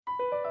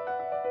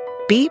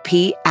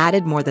BP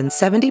added more than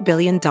 $70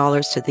 billion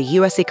to the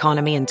U.S.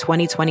 economy in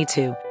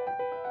 2022.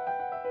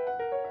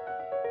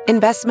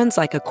 Investments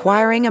like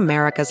acquiring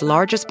America's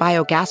largest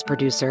biogas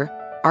producer,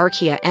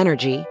 Archaea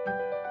Energy,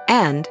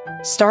 and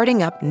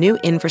starting up new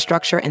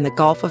infrastructure in the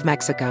Gulf of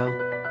Mexico.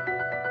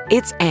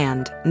 It's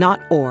and,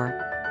 not or.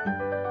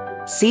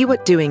 See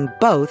what doing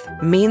both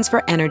means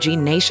for energy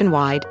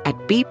nationwide at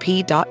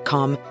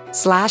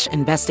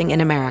bp.com/investing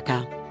in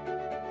America.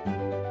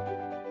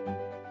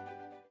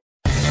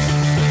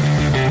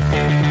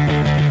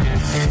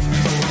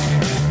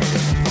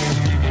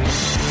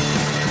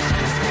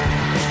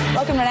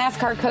 Welcome to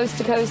NASCAR Coast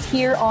to Coast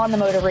here on the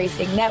Motor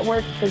Racing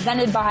Network,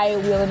 presented by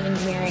Whelen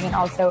Engineering and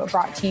also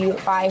brought to you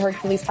by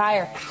Hercules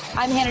Tire.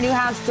 I'm Hannah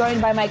Newhouse,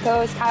 joined by my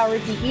co-host Kyle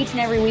Rickey each and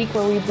every week,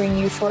 where we bring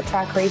you short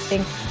track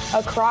racing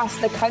across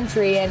the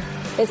country. And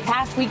this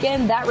past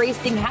weekend, that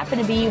racing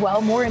happened to be, well,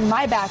 more in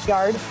my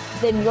backyard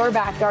than your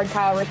backyard,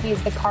 Kyle Rickey,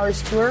 as the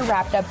Cars Tour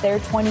wrapped up their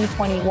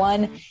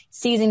 2021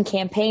 season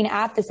campaign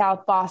at the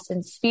South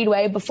Boston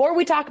Speedway. Before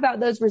we talk about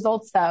those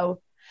results, though,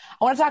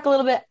 I want to talk a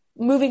little bit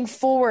moving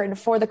forward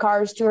for the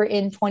Cars Tour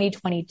in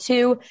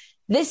 2022.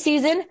 This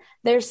season,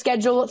 they're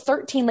scheduled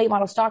 13 late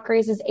model stock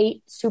races,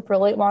 8 super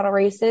late model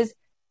races.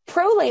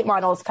 Pro late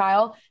models,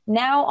 Kyle,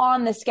 now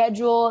on the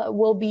schedule,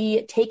 will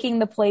be taking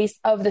the place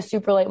of the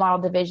super late model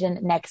division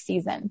next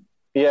season.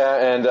 Yeah,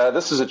 and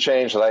this is a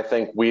change that I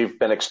think we've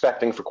been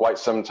expecting for quite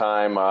some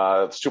time.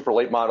 Super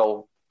late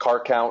model car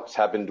counts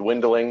have been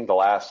dwindling the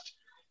last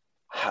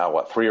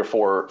 3 or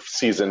 4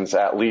 seasons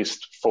at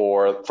least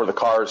for the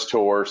Cars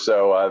Tour.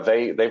 So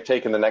they've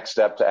taken the next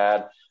step to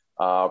add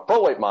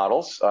pro late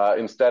models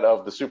instead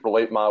of the super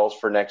late models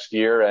for next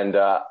year. And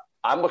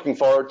I'm looking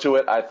forward to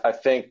it. I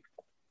think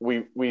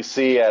we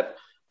see at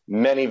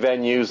many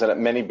venues and at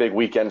many big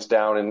weekends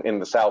down in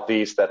the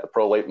Southeast that the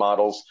pro late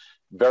models,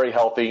 very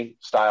healthy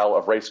style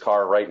of race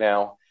car right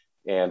now.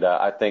 And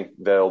I think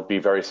they'll be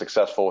very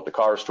successful with the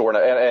Cars Tour and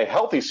a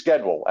healthy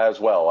schedule as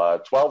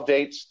well. 12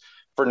 dates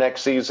for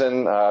next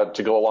season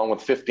to go along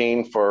with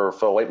 15 for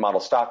late model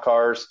stock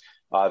cars.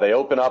 They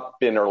open up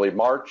in early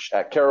March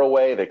at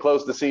Caraway. They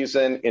close the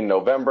season in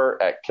November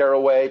at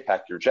Caraway.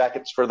 Pack your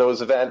jackets for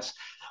those events.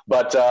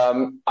 But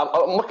I'm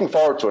looking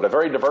forward to it. A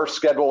very diverse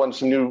schedule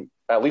and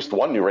at least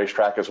one new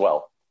racetrack as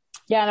well.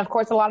 Yeah, and of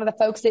course, a lot of the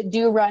folks that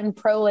do run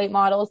pro late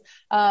models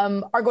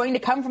are going to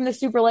come from the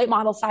super late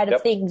model side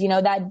of things. You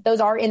know, that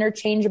those are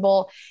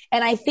interchangeable.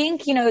 And I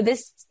think,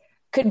 this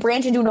could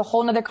branch into a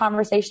whole nother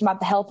conversation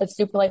about the health of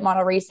super late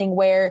model racing,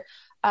 where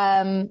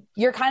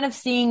you're kind of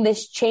seeing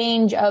this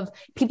change of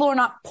people are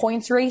not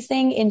points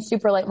racing in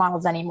super late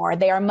models anymore.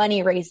 They are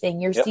money racing.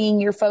 You're seeing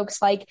your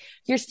folks like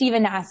your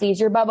Steven Nasseys,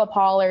 your Bubba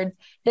Pollards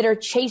that are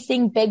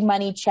chasing big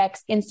money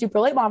checks in super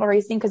late model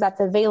racing because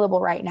that's available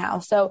right now.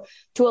 So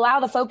to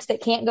allow the folks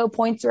that can't go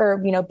points or,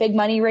 big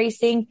money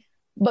racing,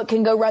 but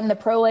can go run the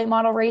pro late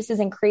model races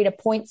and create a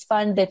points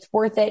fund that's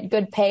worth it,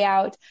 good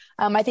payout.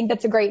 I think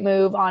that's a great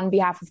move on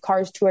behalf of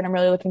Cars Tour, and I'm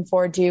really looking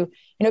forward to,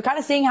 kind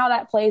of seeing how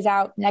that plays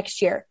out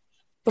next year.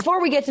 Before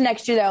we get to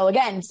next year, though,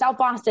 again, South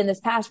Boston this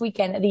past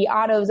weekend, the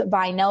Autos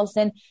by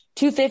Nelson,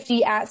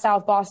 250 at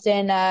South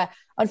Boston.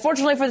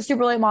 Unfortunately for the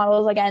super late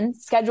models, again,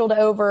 scheduled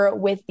over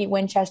with the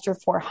Winchester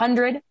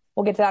 400.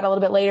 We'll get to that a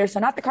little bit later.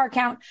 So not the car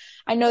count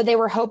I know they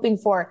were hoping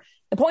for.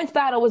 The points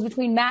battle was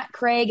between Matt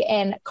Craig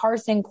and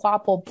Carson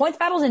Kvapil. Points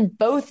battles in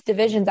both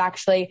divisions,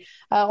 actually.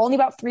 Only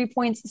about 3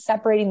 points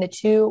separating the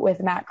two,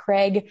 with Matt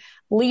Craig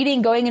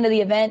leading going into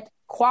the event.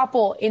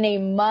 Kvapil in a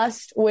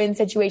must-win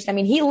situation. I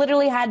mean, he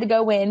literally had to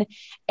go in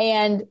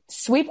and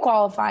sweep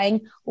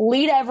qualifying,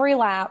 lead every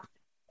lap,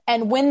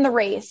 and win the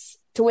race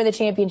to win the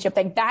championship.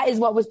 Like, that is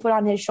what was put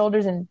on his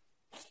shoulders. And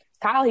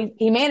Kyle,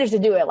 he managed to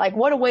do it. Like,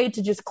 what a way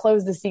to just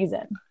close the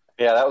season.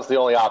 Yeah, that was the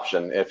only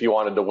option if you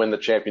wanted to win the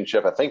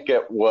championship. I think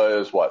it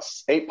was,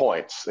 8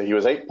 points. He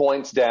was 8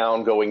 points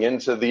down going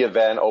into the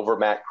event over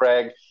Matt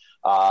Craig.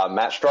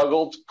 Matt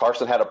struggled.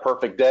 Carson had a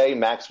perfect day,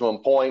 maximum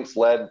points,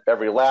 led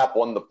every lap,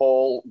 won the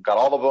pole, got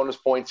all the bonus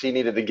points he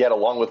needed to get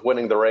along with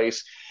winning the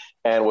race,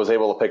 and was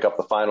able to pick up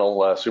the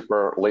final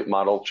super late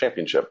model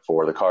championship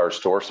for the Cars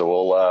Tour. So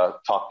we'll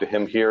talk to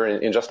him here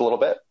in just a little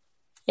bit.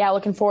 Yeah,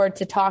 looking forward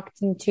to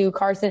talking to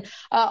Carson.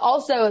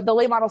 Also, the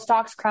late model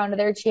stocks crowned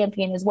their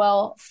champion as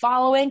well.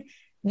 Following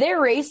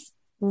their race,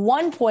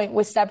 1 point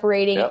was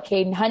separating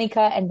Caden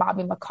Honeycutt and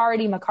Bobby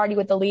McCarty. McCarty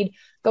with the lead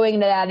going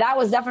into that. That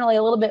was definitely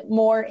a little bit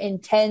more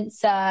intense.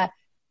 The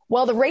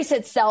race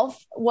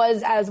itself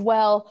was as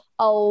well.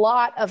 A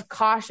lot of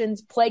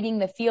cautions plaguing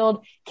the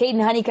field.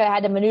 Caden Honeycutt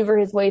had to maneuver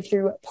his way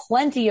through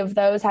plenty of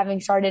those,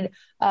 having started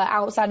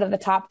outside of the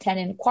top 10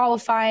 in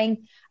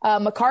qualifying.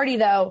 McCarty,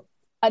 though,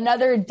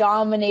 another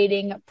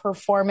dominating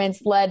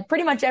performance, led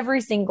pretty much every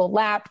single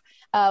lap.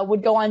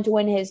 Would go on to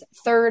win his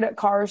third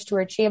Cars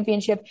Tour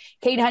championship.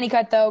 Caden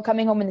Honeycutt, though,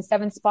 coming home in the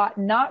 7th spot,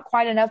 not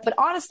quite enough. But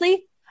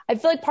honestly, I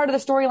feel like part of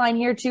the storyline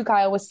here too,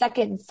 Kyle, was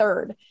second and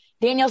third.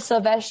 Daniel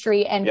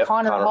Silvestri and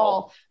Connor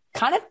Hall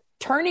kind of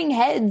turning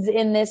heads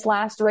in this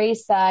last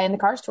race in the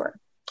Cars Tour.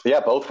 Yeah,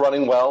 both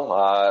running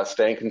well,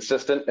 staying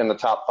consistent in the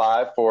top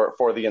 5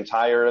 for the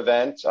entire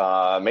event.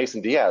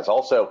 Mason Diaz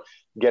also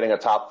getting a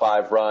top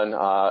 5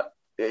 run.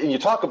 You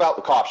talk about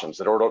the cautions.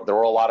 There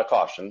were a lot of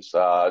cautions,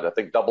 I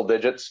think double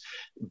digits,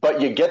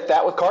 but you get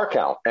that with car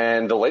count.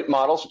 And the late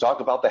models, you talk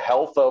about the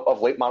health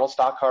of late model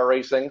stock car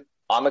racing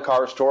on the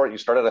Cars Tour. You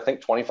started, I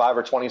think, 25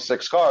 or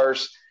 26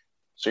 cars.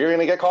 So you're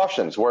going to get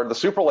cautions, where the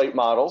super late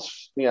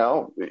models,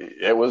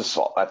 it was,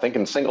 I think,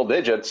 in single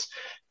digits.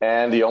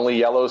 And the only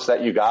yellows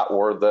that you got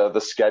were the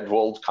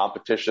scheduled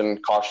competition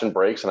caution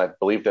breaks. And I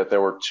believe that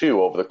there were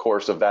 2 over the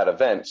course of that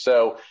event.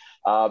 So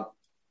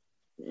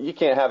you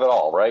can't have it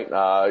all, right?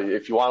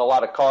 If you want a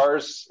lot of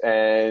cars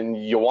and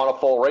you want a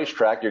full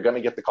racetrack, you're going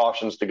to get the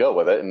cautions to go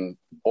with it. And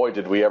boy,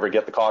 did we ever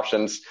get the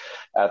cautions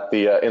at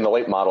in the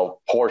late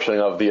model portion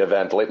of the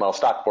event, the late model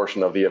stock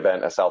portion of the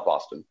event at South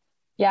Boston.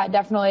 Yeah, it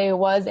definitely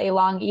was a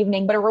long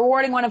evening, but a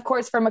rewarding one, of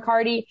course, for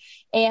McCarty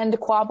and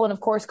Kvapil. And of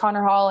course,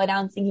 Connor Hall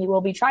announcing he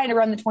will be trying to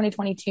run the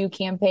 2022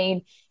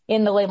 campaign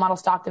in the late model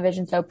stock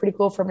division. So pretty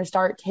cool for him to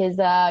start his,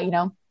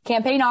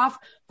 campaign off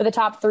with a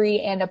top 3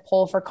 and a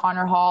pole for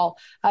Connor Hall.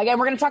 Again,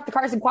 we're going to talk to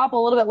Carson Kvapil a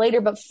little bit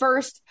later, but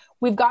first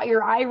we've got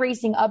your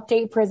iRacing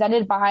update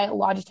presented by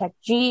Logitech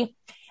G.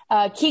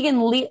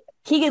 Keegan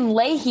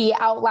Leahy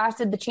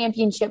outlasted the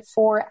championship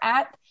 4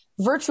 at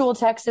Virtual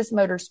Texas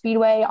Motor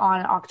Speedway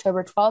on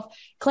October 12th,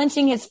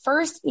 clinching his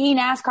first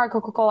eNASCAR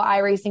Coca-Cola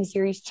iRacing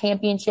Series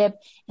championship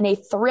in a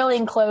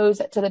thrilling close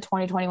to the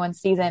 2021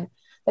 season.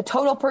 The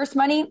total purse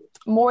money,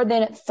 more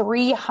than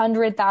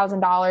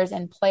 $300,000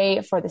 in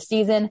play for the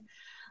season.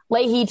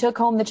 Leahy took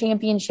home the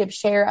championship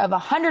share of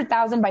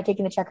 $100,000 by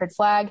taking the checkered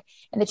flag,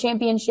 and the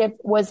championship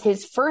was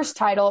his first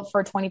title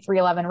for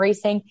 23XI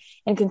Racing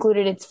and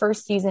concluded its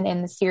first season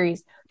in the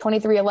series.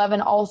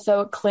 23XI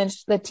also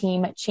clinched the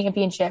team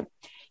championship.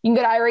 You can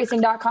go to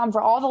iRacing.com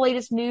for all the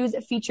latest news,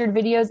 featured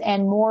videos,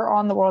 and more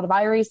on the world of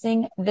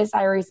iRacing. This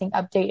iRacing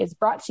update is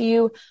brought to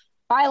you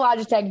by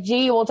Logitech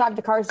G. We'll talk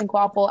to Carson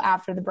Kvapil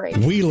after the break.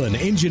 Whelen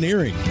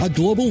Engineering, a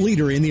global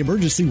leader in the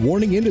emergency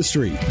warning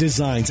industry,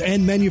 designs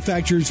and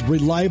manufactures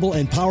reliable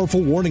and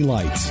powerful warning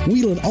lights.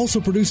 Whelen also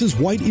produces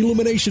white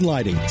illumination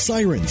lighting,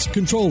 sirens,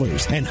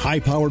 controllers, and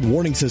high-powered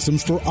warning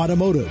systems for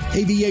automotive,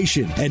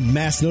 aviation, and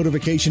mass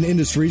notification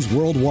industries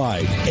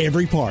worldwide.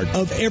 Every part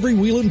of every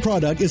Whelen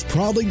product is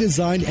proudly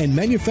designed and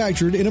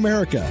manufactured in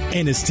America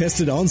and is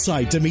tested on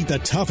site to meet the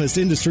toughest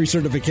industry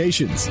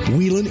certifications.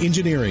 Whelen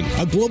Engineering,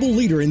 a global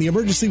leader in the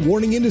emergency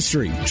warning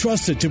industry,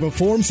 trusted to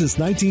perform since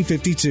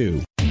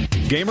 1952.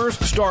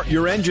 Gamers, start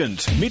your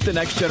engines. Meet the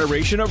next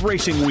generation of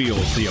racing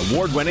wheels. The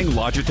award-winning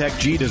Logitech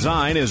G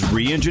design is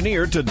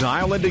re-engineered to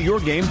dial into your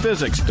game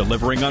physics,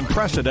 delivering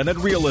unprecedented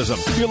realism.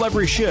 Feel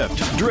every shift,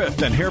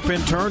 drift, and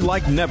hairpin turn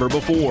like never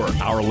before.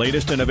 Our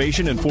latest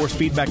innovation in force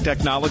feedback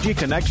technology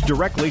connects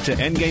directly to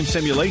endgame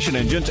simulation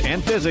engines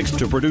and physics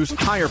to produce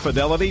higher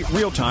fidelity,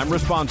 real-time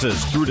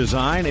responses. Through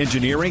design,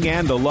 engineering,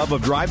 and the love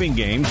of driving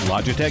games,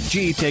 Logitech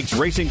G takes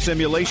racing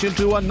simulation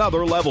to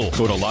another level.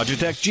 Go to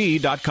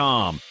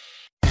logitechg.com.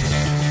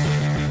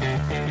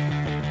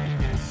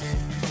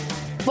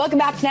 Welcome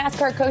back to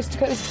NASCAR Coast to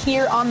Coast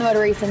here on the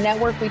Motor Racing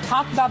Network. We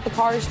talked about the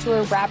Cars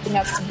Tour wrapping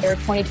up their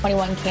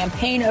 2021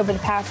 campaign over the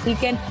past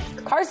weekend.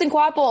 Carson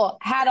Kvapil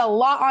had a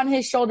lot on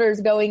his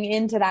shoulders going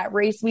into that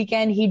race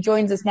weekend. He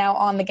joins us now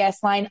on the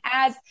guest line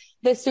as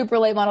the Super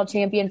Late Model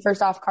champion.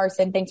 First off,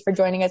 Carson, thanks for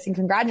joining us and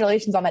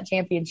congratulations on that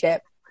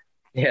championship.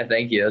 Yeah,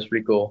 thank you. That's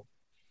pretty cool.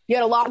 You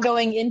had a lot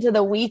going into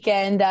the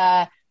weekend.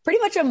 Pretty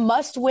much a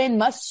must-win,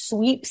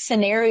 must-sweep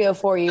scenario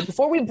for you.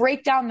 Before we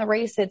break down the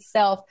race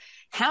itself,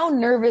 how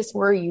nervous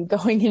were you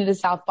going into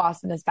South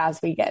Boston this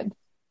past weekend?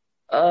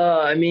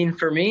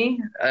 For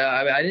me,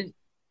 I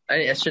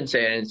shouldn't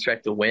say I didn't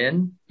expect to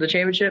win the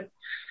championship,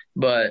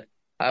 but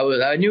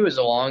I knew it was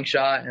a long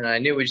shot, and I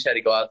knew we just had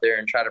to go out there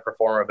and try to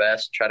perform our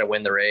best, try to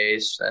win the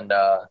race. And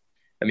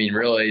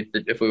really,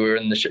 if we were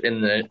in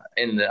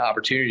the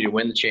opportunity to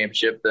win the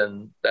championship,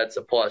 then that's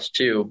a plus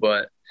too.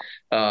 But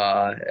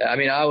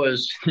I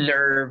was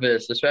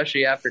nervous,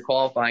 especially after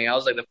qualifying. I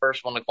was like the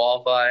first one to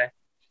qualify,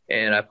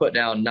 and I put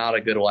down not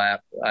a good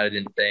lap, I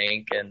didn't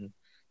think. And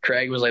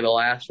Craig was like the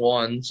last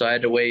one, so I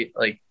had to wait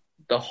like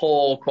the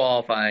whole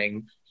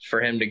qualifying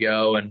for him to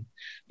go. And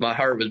my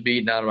heart was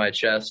beating out of my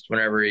chest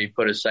whenever he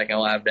put his second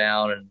lap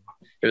down, and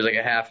it was like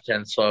a half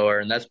tenth slower.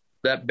 And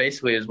that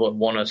basically is what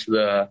won us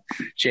the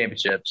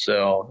championship.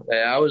 So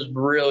I was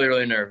really,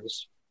 really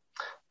nervous.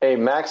 A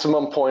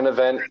maximum point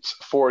event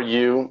for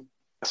you,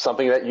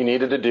 something that you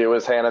needed to do,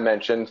 as Hannah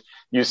mentioned.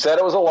 You said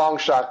it was a long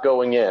shot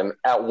going in.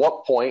 At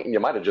what point, and you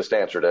might have just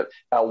answered it,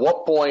 at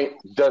what point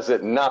does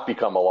it not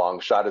become a long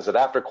shot? Is it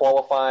after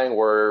qualifying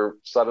where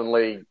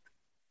suddenly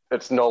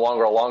it's no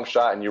longer a long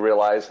shot and you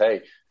realize,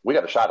 hey, we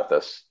got a shot at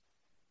this?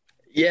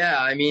 Yeah,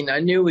 I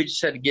knew we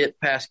just had to get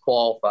past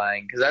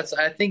qualifying because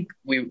I think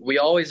we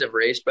always have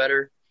raced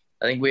better.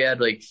 I think we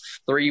had like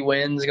 3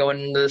 wins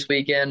going into this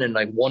weekend and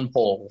like 1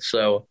 pole.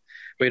 So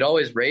we'd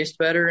always raced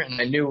better,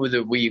 and I knew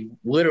that we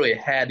literally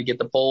had to get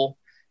the pole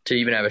to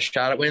even have a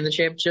shot at winning the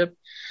championship.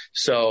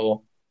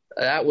 So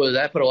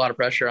that put a lot of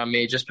pressure on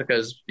me just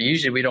because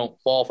usually we don't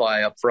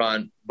qualify up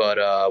front, but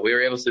we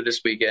were able to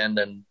this weekend.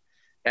 And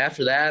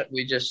after that,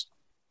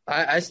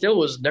 I still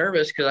was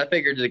nervous because I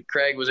figured that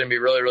Craig was going to be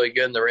really, really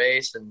good in the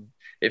race. And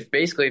if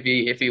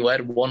he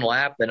led one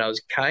lap, then I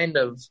kind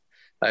of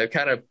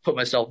put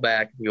myself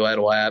back if he led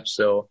a lap.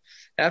 So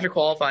after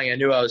qualifying, I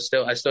knew I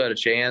still had a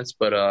chance,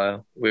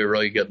 but we were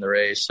really good in the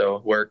race, so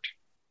it worked.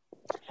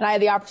 And I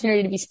had the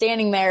opportunity to be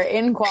standing there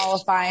in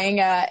qualifying.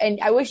 And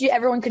I wish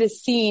everyone could have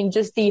seen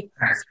just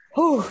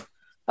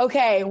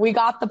okay, we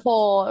got the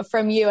pole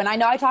from you. And I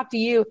know I talked to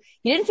you.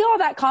 You didn't feel all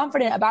that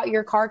confident about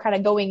your car kind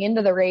of going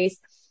into the race.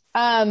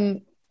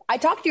 I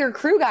talked to your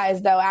crew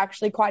guys, though,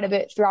 actually quite a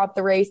bit throughout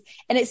the race.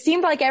 And it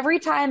seemed like every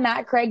time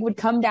Matt Craig would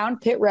come down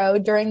pit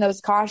road during those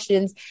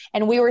cautions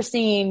and we were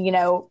seeing,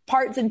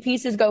 parts and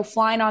pieces go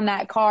flying on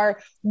that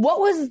car. What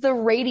was the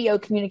radio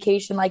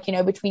communication like,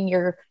 between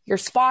your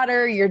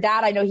spotter, your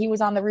dad? I know he was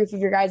on the roof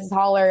of your guys'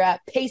 hauler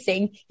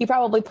pacing. He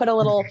probably put a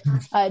little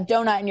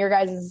donut in your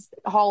guys'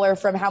 hauler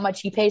from how much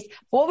he paced.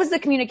 What was the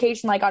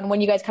communication like on when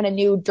you guys kind of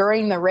knew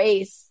during the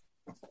race?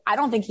 I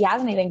don't think he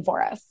has anything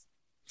for us.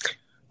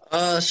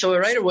 So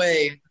right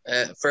away,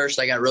 at first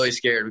I got really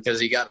scared because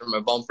he got from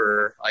a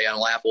bumper like on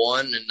lap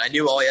 1, and I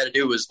knew all he had to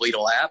do was lead a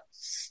lap.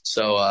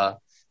 So,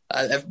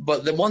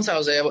 but then once I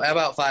was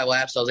about 5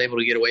 laps, I was able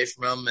to get away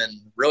from him and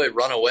really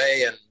run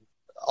away. And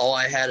all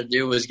I had to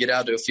do was get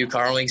out to a few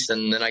car lengths,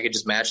 and then I could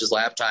just match his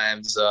lap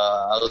times.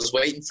 I was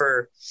waiting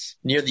for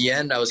near the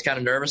end. I was kind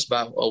of nervous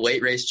about a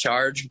late race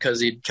charge because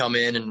he'd come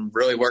in and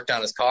really worked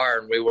on his car,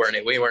 and we weren't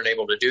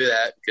able to do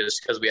that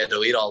because we had to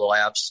lead all the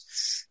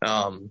laps.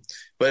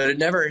 But it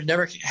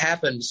never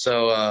happened.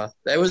 So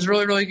that was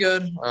really, really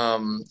good.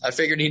 I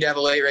figured he'd have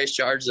a late race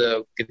charge,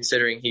 though,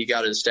 considering he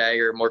got his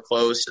stagger more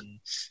close and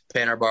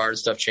Panhard bar and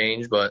stuff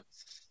changed. But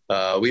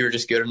we were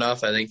just good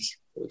enough. I think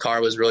the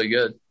car was really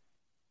good.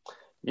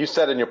 You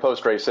said in your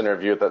post-race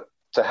interview that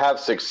to have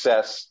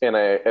success in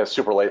a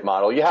super late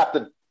model, you have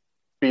to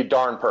be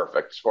darn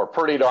perfect or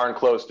pretty darn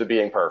close to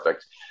being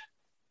perfect.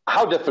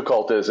 How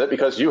difficult is it?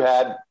 Because you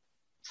had,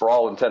 for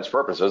all intents and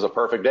purposes, a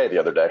perfect day the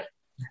other day.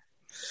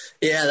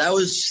 Yeah,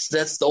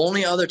 that's the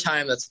only other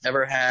time that's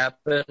ever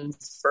happened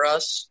for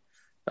us.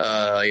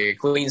 A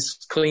clean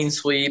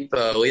sweep,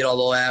 lead all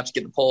the laps,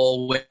 get the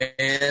pole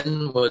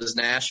win was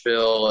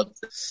Nashville.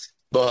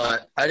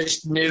 But I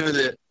just knew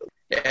that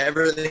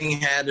everything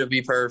had to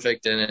be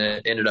perfect, and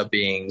it ended up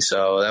being.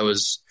 So it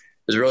was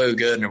really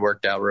good, and it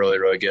worked out really,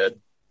 really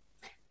good.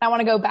 I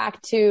want to go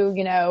back to,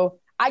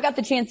 I got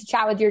the chance to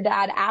chat with your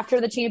dad after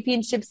the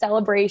championship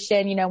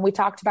celebration. We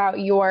talked about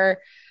your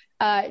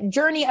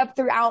journey up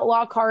through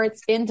outlaw karts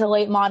into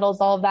late models,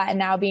 all of that, and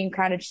now being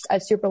crowned a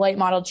super late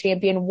model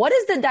champion. What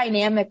is the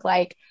dynamic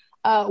like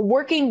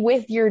working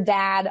with your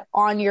dad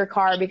on your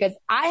car? Because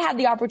I had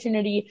the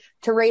opportunity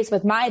to race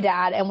with my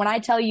dad, and when I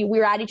tell you we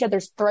were at each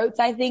other's throats,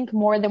 I think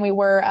more than we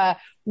were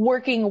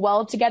working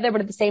well together,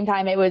 but at the same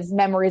time it was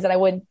memories that I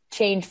wouldn't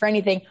change for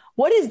anything.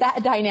 What is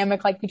that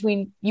dynamic like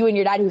between you and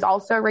your dad, who's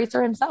also a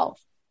racer himself?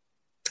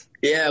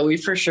 Yeah, we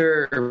for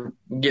sure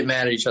get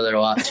mad at each other a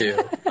lot too,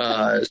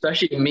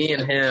 especially me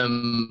and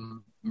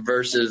him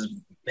versus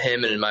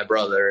him and my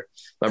brother.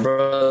 My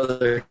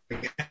brother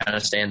kind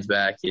of stands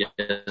back. He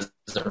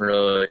doesn't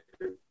really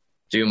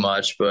do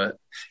much, but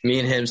me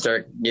and him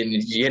start getting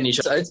each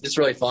other. It's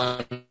really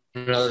fun.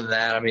 Other than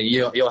that, I mean,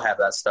 you'll have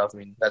that stuff. I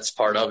mean, that's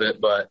part of it,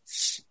 but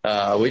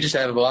we just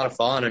have a lot of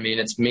fun. I mean,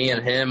 it's me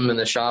and him in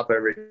the shop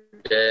every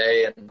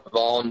day, and a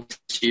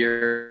volunteer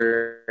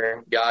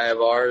guy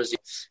of ours.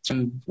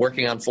 He's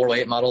working on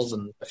 408 models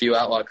and a few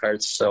outlaw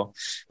karts, so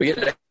we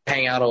get to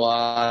hang out a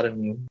lot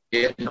and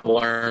get to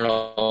learn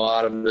a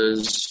lot of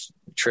his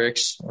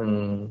tricks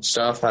and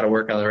stuff, how to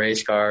work on the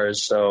race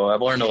cars. So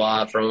I've learned a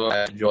lot from him.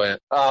 I enjoy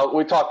it.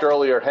 We talked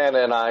earlier,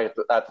 Hannah and I,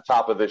 at the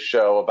top of this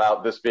show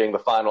about this being the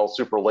final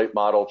super late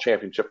model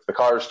championship for the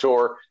Cars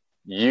Tour.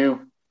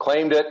 You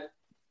claimed it.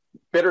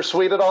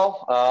 Bittersweet at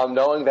all,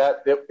 knowing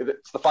that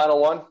it's the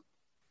final one?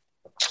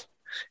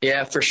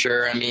 Yeah, for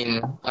sure. I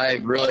mean, I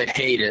really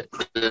hate it.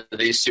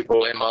 These super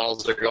late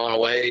models are going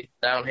away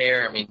down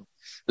here. I mean,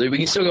 we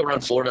can still go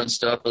run Florida and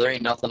stuff, but there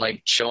ain't nothing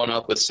like showing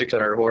up with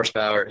 600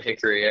 horsepower at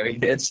Hickory. I mean,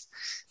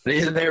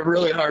 they're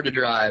really hard to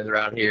drive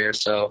around here.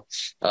 So,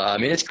 I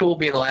mean, it's cool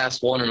being the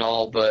last one and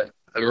all, but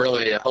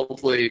really,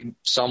 hopefully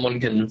someone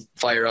can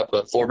fire up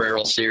a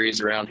 4-barrel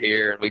series around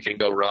here and we can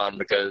go run,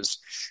 because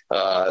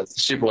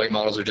super late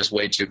models are just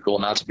way too cool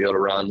not to be able to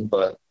run.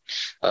 But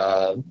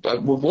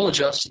we'll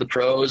adjust to the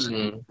pros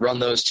and run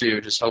those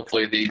too. Just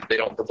hopefully they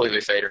don't completely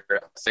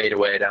fade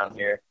away down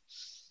here.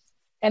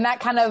 And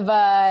that kind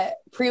of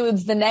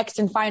preludes the next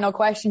and final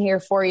question here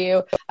for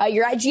you.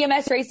 You're at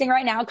GMS Racing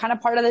right now, kind of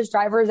part of this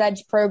Driver's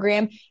Edge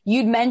program.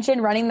 You'd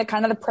mentioned running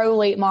the pro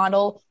late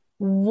model.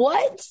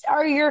 What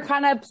are your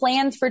kind of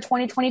plans for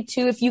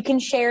 2022, if you can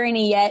share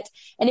any yet?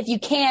 And if you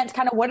can't,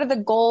 kind of what are the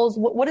goals?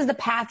 What is the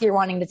path you're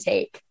wanting to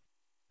take?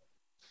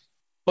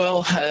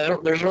 Well,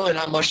 there's really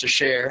not much to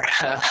share.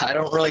 I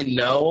don't really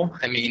know.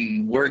 I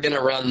mean, we're going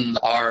to run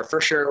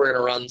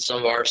some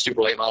of our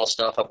super late model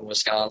stuff up in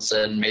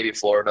Wisconsin, maybe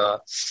Florida.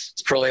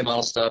 It's pro late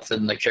model stuff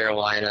in the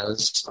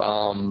Carolinas.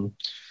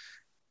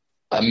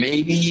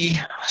 Maybe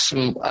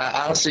some,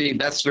 honestly,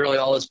 that's really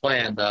all that's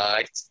planned.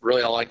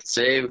 Really all I can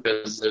say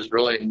because there's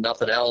really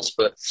nothing else,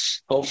 but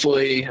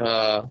hopefully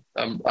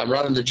I'm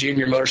running the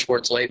junior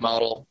motorsports late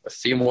model a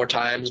few more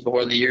times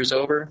before the year's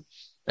over.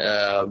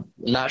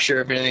 Not sure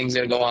if anything's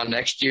going to go on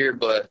next year,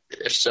 but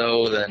if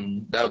so,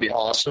 then that would be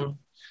awesome.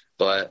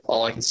 But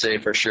all I can say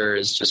for sure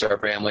is just our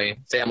family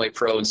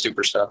pro and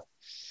super stuff.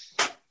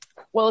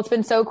 Well, it's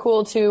been so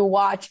cool to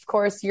watch, of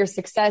course, your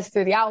success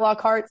through the outlaw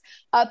carts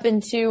up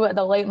into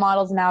the late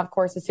models. Now, of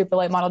course, the super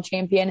late model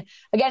champion.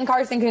 Again,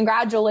 Carson,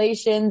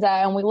 congratulations.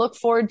 And we look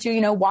forward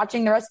to,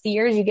 watching the rest of the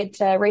years. You get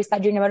to race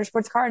that junior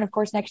motorsports car and, of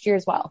course, next year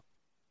as well.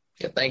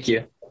 Yeah, thank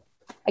you.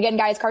 Again,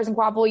 guys, Carson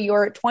Kvapil,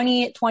 your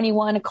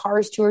 2021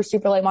 Cars Tour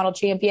Super Late Model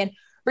Champion.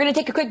 We're going to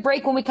take a quick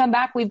break. When we come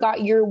back, we've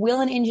got your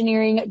Whelen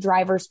Engineering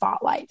Driver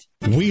Spotlight.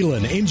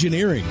 Whelen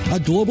Engineering, a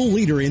global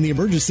leader in the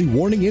emergency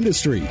warning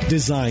industry,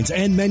 designs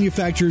and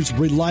manufactures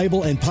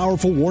reliable and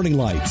powerful warning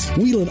lights.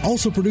 Whelen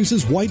also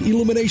produces white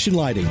illumination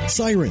lighting,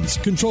 sirens,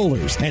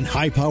 controllers, and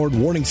high-powered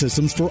warning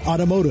systems for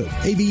automotive,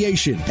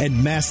 aviation,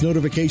 and mass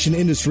notification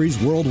industries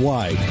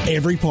worldwide.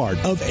 Every part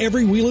of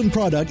every Whelen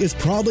product is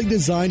proudly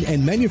designed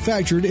and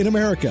manufactured in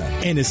America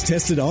and is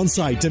tested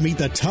on-site to meet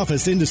the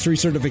toughest industry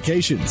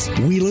certifications.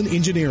 Whelen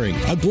Engineering,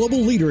 a global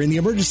leader in the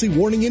emergency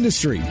warning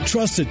industry,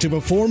 trusted to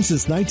perform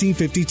since 1952.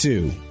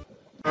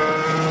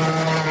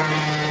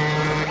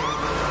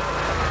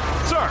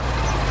 Sir,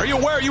 are you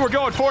aware you were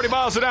going 40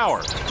 miles an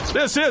hour?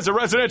 This is a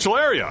residential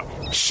area.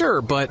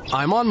 Sure, but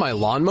I'm on my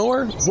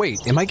lawnmower.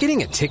 Wait, am I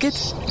getting a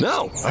ticket?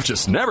 No, I've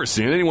just never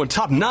seen anyone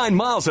top 9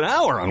 miles an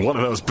hour on one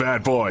of those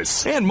bad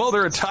boys. And mow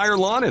their entire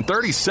lawn in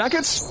 30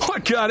 seconds?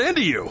 What got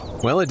into you?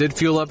 Well, it did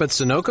fuel up at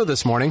Sunoco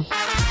this morning.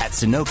 At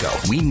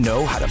Sunoco, we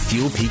know how to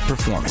fuel peak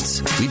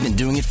performance. We've been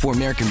doing it for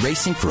American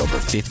racing for over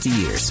 50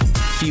 years.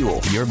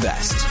 Fuel your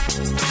best.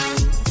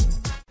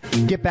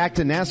 Get back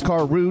to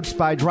NASCAR roots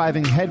by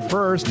driving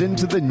headfirst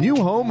into the new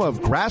home of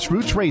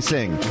grassroots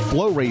racing.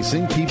 Flow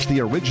Racing keeps the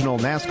original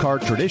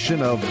NASCAR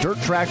tradition of dirt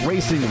track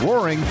racing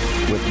roaring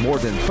with more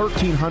than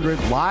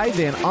 1,300 live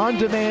and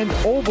on-demand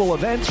oval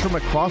events from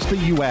across the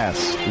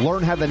U.S.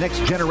 Learn how the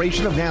next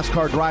generation of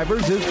NASCAR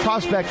drivers is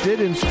prospected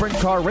in sprint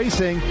car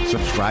racing.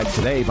 Subscribe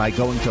today by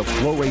going to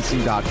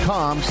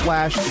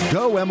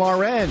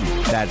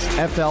flowracing.com/GoMRN. That's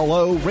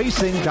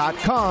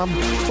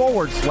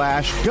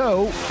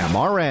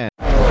FLORacing.com/GoMRN.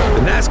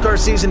 The NASCAR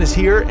season is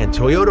here, and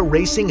Toyota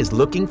Racing is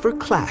looking for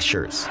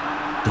clashers.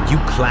 Did you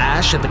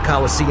clash at the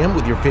Coliseum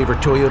with your favorite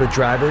Toyota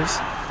drivers?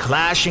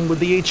 Clashing with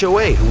the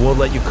HOA who won't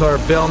let you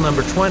carve bell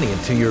number 20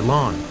 into your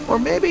lawn? Or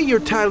maybe your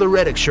Tyler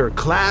Reddick shirt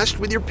clashed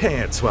with your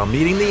pants while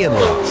meeting the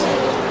in-laws?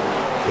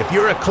 If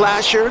you're a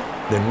clasher,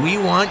 then we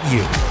want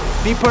you.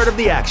 Be part of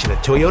the action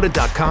at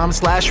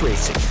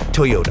toyota.com/racing.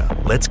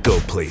 Toyota, let's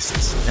go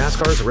places.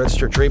 NASCAR is a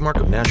registered trademark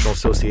of National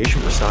Association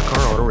for Stock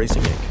Car Auto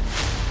Racing, Inc.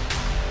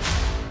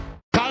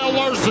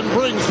 Larson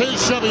brings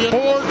his Chevy in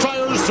 4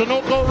 tires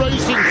Sunoco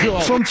Racing Fuel.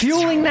 From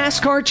fueling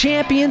NASCAR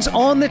champions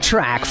on the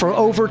track for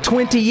over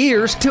 20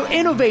 years to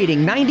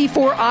innovating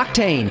 94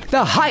 octane,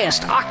 the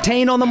highest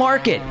octane on the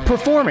market,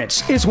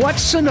 performance is what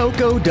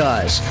Sunoco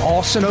does.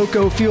 All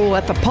Sunoco fuel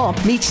at the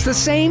pump meets the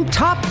same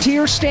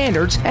top-tier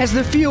standards as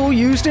the fuel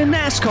used in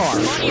NASCAR.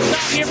 Money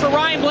stop here for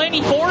Ryan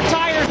Blaney. 4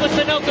 tires with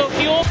Sunoco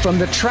fuel. From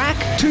the track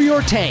to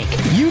your tank,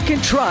 you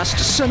can trust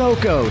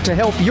Sunoco to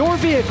help your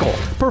vehicle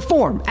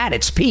perform at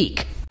its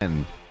peak.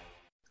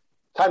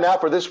 Time now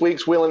for this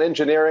week's Whelen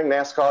Engineering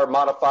NASCAR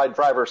Modified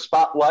Driver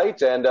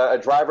Spotlight, and a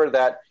driver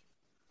that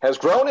has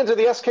grown into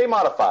the SK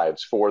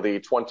Modifieds for the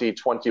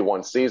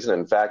 2021 season.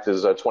 In fact,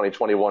 his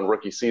 2021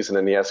 rookie season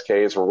in the SK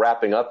is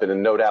wrapping up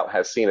and no doubt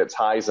has seen its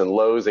highs and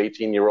lows.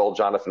 18-year-old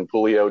Jonathan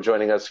Pulio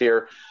joining us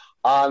here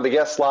on the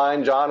guest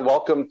line. John,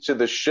 welcome to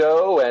the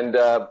show, and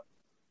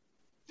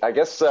I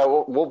guess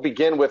we'll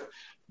begin with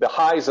the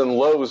highs and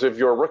lows of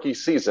your rookie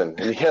season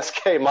in the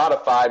SK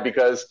Modified,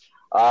 because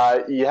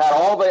you had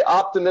all the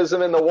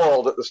optimism in the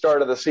world at the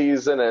start of the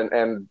season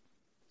and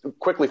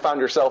quickly found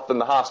yourself in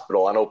the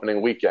hospital on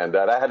opening weekend.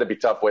 That had to be a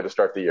tough way to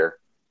start the year.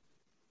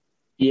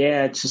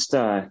 Yeah, it's just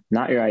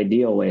not your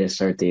ideal way to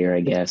start the year, I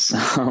guess.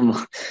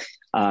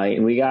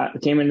 We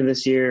came into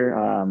this year,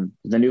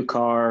 the new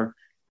car,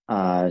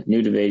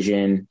 new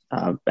division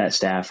at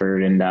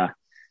Stafford, and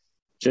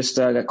just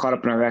got caught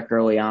up in a wreck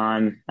early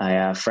on.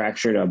 I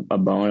fractured a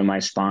bone in my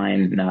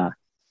spine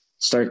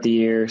start the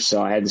year, so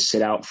I had to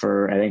sit out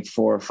for I think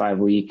 4 or 5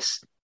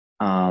 weeks.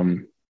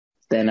 Then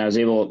I was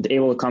able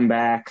to come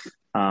back,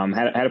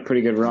 had a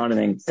pretty good run, and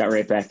then got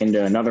right back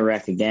into another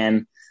wreck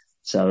again.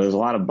 So there was a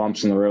lot of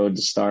bumps in the road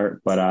to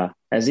start, but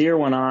as the year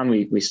went on,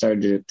 we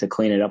started to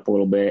clean it up a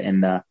little bit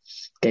and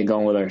get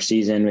going with our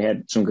season. We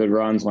had some good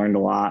runs, learned a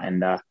lot,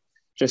 and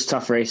just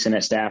tough racing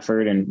at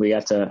Stafford, and we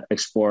got to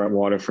explore at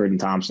Waterford and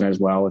Thompson as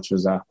well, which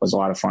was a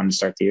lot of fun to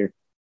start the year.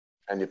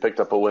 And you picked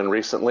up a win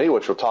recently,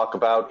 which we'll talk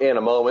about in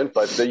a moment.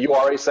 But you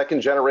are a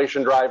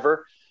second-generation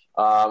driver.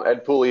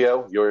 Ed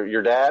Pulio,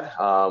 your dad.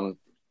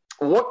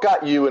 What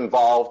got you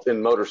involved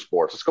in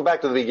motorsports? Let's go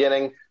back to the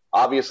beginning.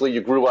 Obviously,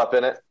 you grew up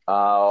in it.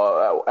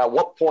 At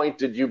what point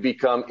did you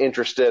become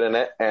interested in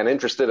it and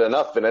interested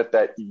enough in it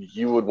that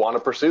you would want to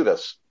pursue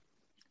this?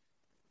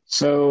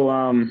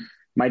 So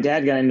my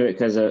dad got into it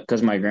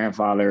because my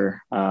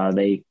grandfather,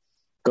 they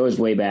goes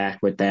way back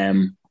with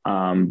them.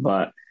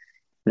 But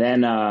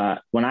then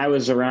when I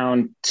was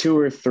around 2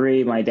 or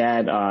 3, my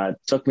dad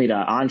took me to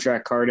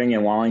on-track karting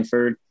in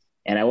Wallingford,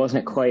 and I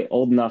wasn't quite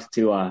old enough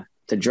to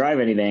drive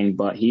anything,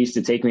 but he used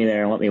to take me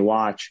there and let me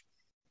watch.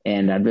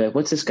 And I'd be like,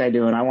 what's this guy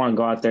doing? I want to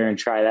go out there and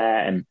try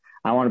that. And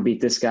I want to beat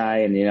this guy.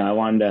 And,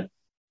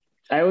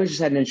 I always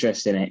just had an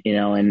interest in it,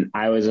 and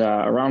I was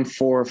around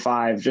 4 or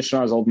 5, just when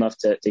I was old enough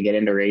to get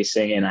into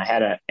racing. And I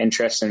had an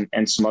interest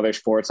in some other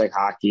sports like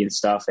hockey and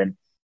stuff. And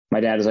my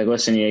dad was like,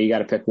 listen, you got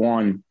to pick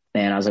one.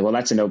 And I was like, well,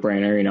 that's a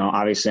no-brainer.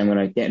 Obviously I'm going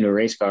to get into a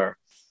race car.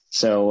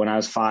 So when I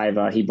was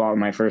 5, he bought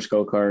my first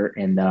go-kart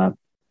and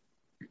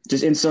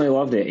just instantly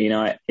loved it.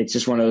 It's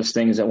just one of those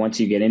things that once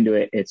you get into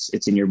it,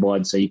 it's in your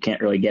blood, so you can't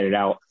really get it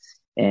out.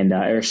 And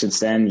ever since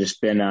then,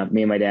 just been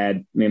me and my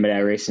dad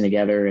racing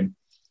together, and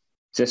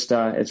just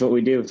it's what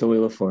we do. It's what we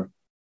live for.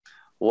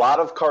 A lot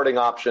of karting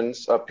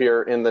options up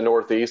here in the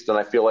Northeast, and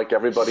I feel like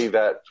everybody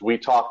that we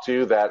talk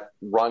to that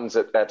runs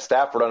at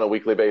Stafford on a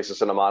weekly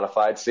basis in a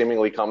modified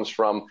seemingly comes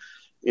from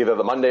either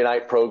the Monday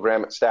night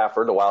program at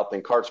Stafford, the Wild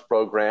Thing Karts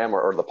program,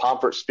 or the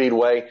Pomfret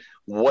Speedway.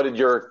 What did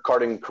your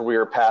karting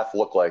career path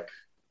look like?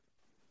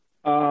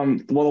 Well,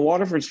 the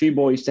Waterford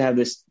Speedbowl used to have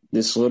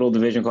this little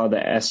division called the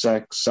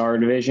SXR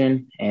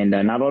division, and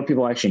not a lot of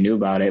people actually knew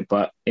about it,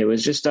 but it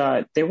was just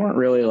they weren't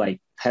really like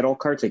pedal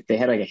carts. Like they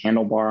had like a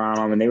handlebar on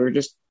them, and they were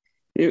just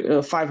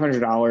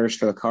 $500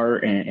 for the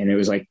cart, and it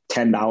was like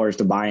 $10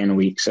 to buy in a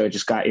week. So it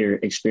just got your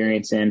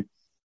experience in.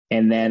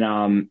 And then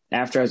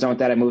after I was done with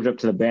that, I moved up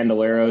to the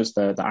Bandoleros,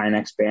 the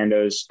INX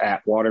Bandos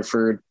at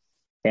Waterford,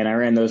 and I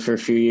ran those for a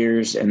few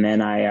years. And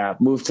then I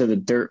moved to the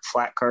dirt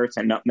flat carts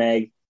at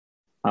Nutmeg.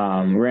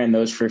 Ran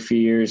those for a few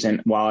years.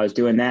 And while I was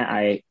doing that,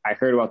 I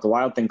heard about the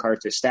Wild Thing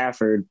Karts at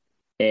Stafford,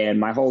 and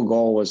my whole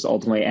goal was to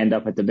ultimately end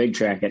up at the big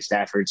track at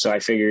Stafford. So I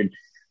figured,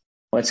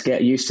 let's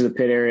get used to the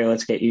pit area.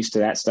 Let's get used to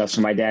that stuff.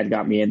 So my dad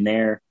got me in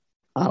there.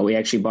 We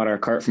actually bought our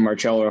kart from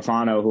Marcello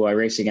Rafano, who I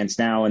race against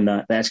now in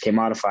the SK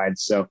Modified.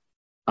 So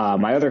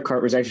my other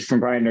kart was actually from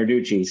Brian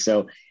Narducci.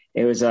 So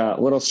it was a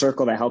little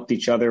circle that helped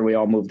each other. We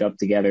all moved up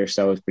together.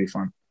 So it was pretty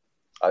fun.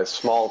 A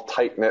small,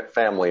 tight-knit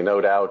family,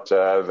 no doubt.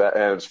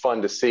 And it's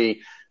fun to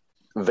see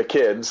the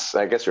kids,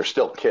 I guess you're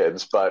still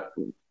kids, but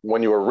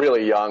when you were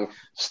really young,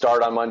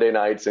 start on Monday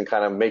nights and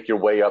kind of make your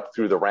way up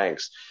through the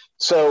ranks.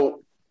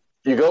 So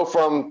you go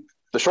from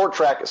the short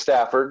track at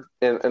Stafford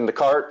in the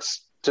karts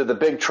to the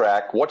big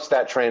track. What's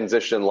that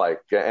transition like?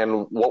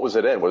 And what was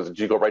it in? Did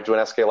you go right to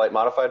an SK Light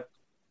Modified?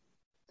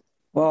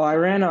 Well, I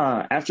ran,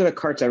 after the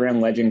karts, I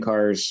ran legend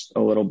cars a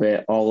little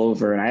bit all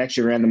over, and I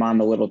actually ran them on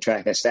the little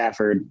track at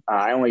Stafford.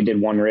 I only did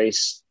one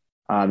race.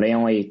 They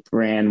only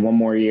ran one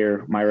more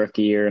year, my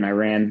rookie year, and I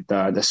ran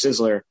the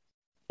Sizzler.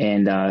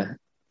 And I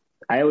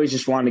always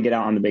just wanted to get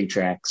out on the big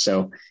track.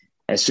 So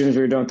as soon as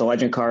we were done with the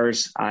legend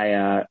cars,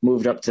 I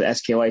moved up to the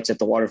SK Lights at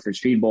the Waterford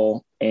Speed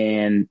Bowl.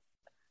 And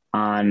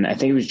on, I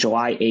think it was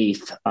July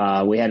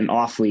 8th, we had an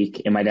off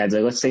week, and my dad's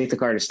like, let's take the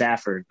car to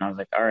Stafford. And I was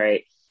like, all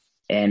right.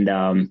 And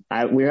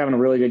we were having a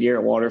really good year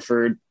at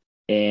Waterford,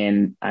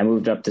 and I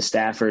moved up to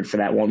Stafford for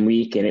that 1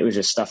 week, and it was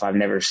just stuff I've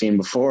never seen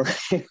before.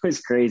 It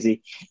was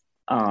crazy.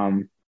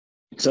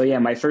 So yeah,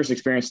 my first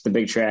experience at the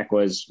big track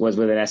was with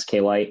an SK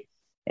Light,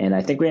 and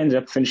I think we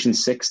ended up finishing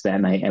 6th that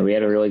night, and we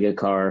had a really good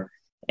car,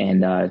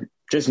 and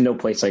just no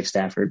place like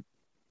Stafford.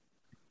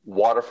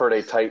 Waterford,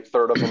 a tight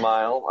third of a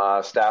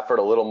mile. Stafford,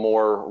 a little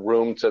more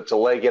room to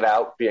leg it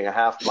out, being a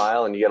half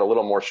mile, and you get a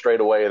little more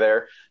straightaway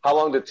there. How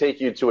long did it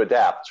take you to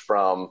adapt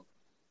from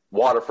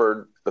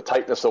Waterford, the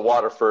tightness of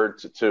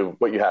Waterford, to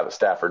what you have at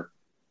Stafford?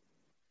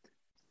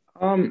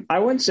 I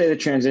wouldn't say the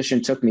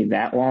transition took me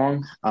that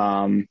long.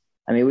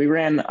 We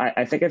ran,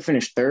 I think I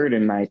finished 3rd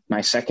in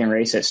my second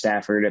race at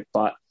Stafford,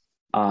 but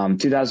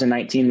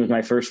 2019 was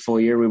my first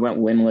full year. We went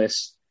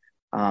winless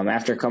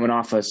after coming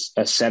off a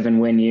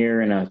 7-win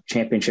year and a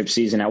championship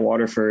season at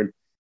Waterford.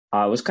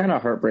 It was kind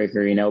of a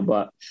heartbreaker,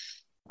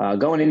 but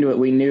going into it,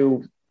 we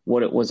knew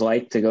what it was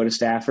like to go to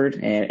Stafford,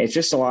 and it's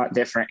just a lot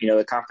different.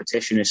 The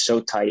competition is so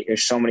tight.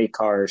 There's so many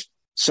cars,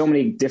 so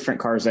many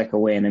different cars that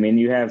can win. I mean,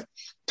 you have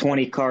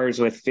 20 cars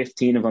with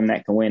 15 of them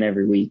that can win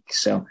every week.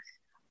 So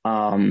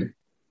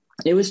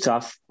it was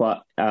tough,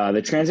 but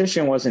the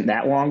transition wasn't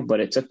that long, but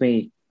it took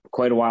me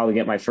quite a while to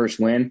get my first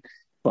win.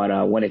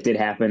 But when it did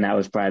happen, that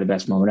was probably the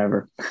best moment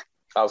ever.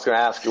 I was going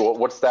to ask you,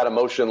 what's that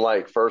emotion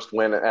like? First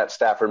win at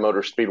Stafford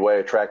Motor Speedway,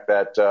 a track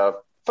that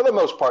for the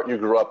most part you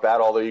grew up at,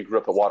 although you grew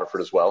up at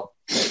Waterford as well.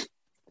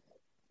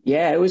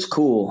 Yeah, it was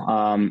cool.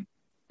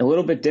 A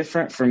little bit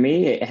different for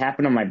me. It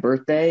happened on my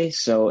birthday,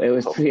 so it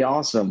was pretty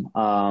awesome.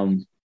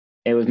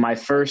 it was my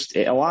first,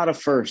 a lot of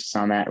firsts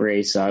on that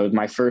race. It was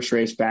my first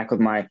race back with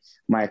my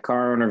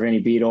car owner, Vinny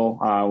Beetle,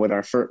 with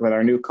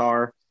our new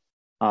car.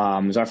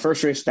 It was our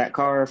first race with that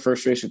car,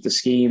 first race with the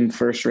scheme,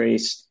 first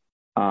race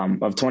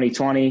of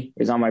 2020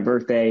 is on my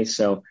birthday.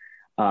 So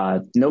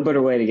no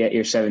better way to get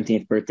your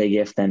 17th birthday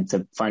gift than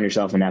to find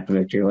yourself in Napa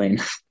Victory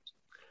Lane.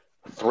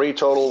 3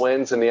 total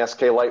wins in the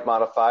SK Light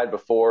Modified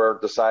before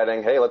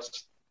deciding, hey,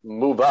 let's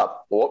move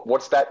up.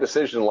 What's that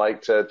decision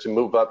like to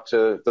move up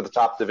to the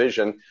top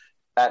division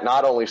at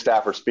not only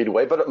Stafford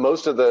Speedway, but at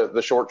most of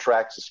the short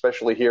tracks,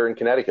 especially here in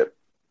Connecticut?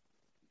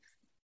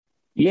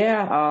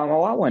 Yeah, a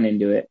lot went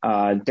into it.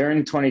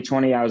 During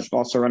 2020, I was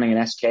also running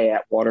an SK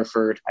at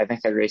Waterford. I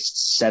think I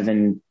raced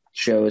 5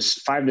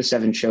 to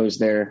 7 shows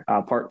there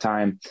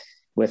part-time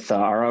with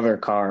our other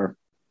car.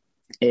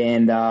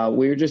 And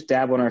we were just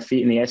dabbling our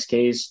feet in the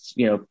SKs,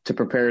 to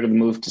prepare to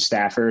move to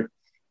Stafford.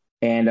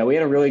 And we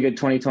had a really good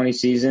 2020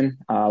 season.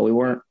 We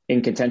weren't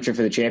in contention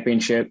for the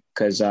championship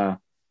because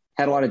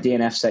had a lot of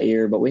DNFs that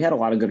year, but we had a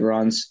lot of good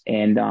runs.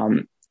 And,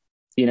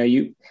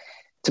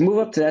 to move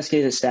up to the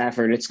SKs at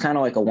Stafford, it's kind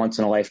of like a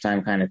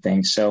once-in-a-lifetime kind of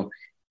thing. So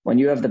when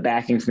you have the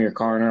backing from your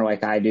car owner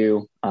like I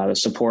do, the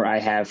support I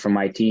have from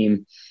my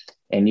team,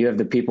 and you have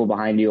the people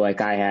behind you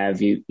like I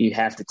have, you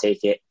have to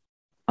take it.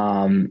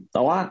 A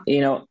lot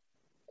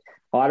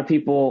of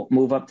people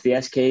move up to the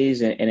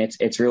SKs, and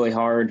it's really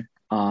hard.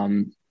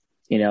 Going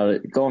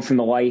from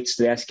the lights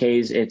to the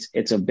SKs,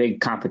 it's a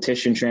big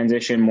competition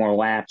transition, more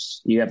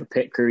laps. You have a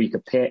pit crew, you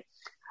could pit.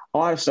 A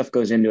lot of stuff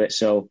goes into it.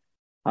 So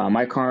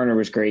my car owner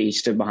was great. He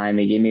stood behind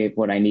me, gave me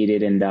what I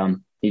needed,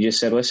 and he just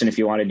said, listen, if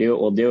you want to do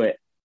it, we'll do it.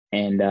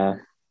 And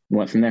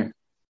went from there.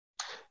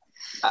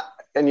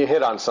 And you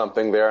hit on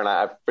something there, and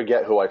I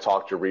forget who I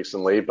talked to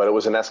recently, but it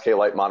was an SK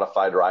Light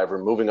Modified driver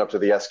moving up to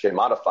the SK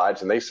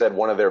Modifieds, and they said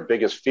one of their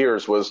biggest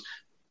fears was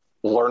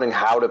learning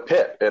how to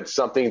pit. It's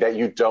something that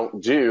you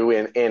don't do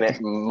in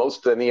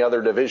most any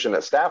other division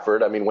at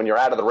Stafford. I mean, when you're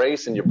out of the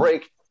race and you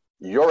brake,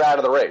 you're out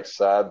of the race.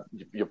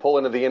 You pull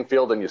into the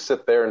infield and you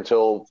sit there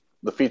until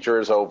the feature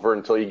is over,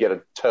 until you get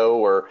a tow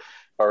or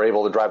are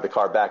able to drive the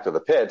car back to the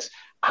pits.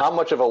 How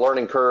much of a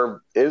learning curve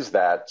is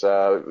that,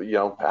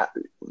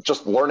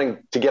 just learning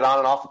to get on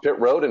and off the pit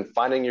road and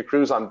finding your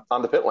crews on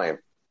the pit lane?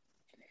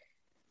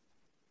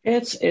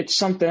 It's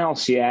something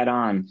else you add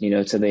on,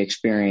 to the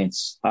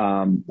experience.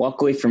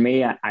 Luckily for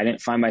me, I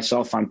didn't find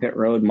myself on pit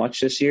road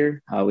much this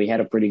year. We had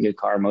a pretty good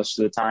car most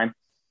of the time.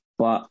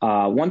 But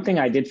one thing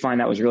I did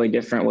find that was really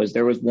different was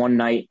there was one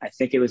night, I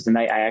think it was the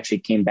night I actually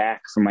came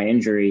back from my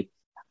injury.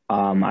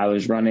 I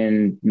was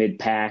running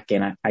mid-pack,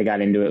 and I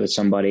got into it with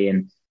somebody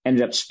and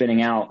ended up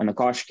spinning out, and the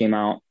caution came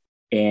out,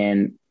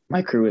 and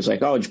my crew was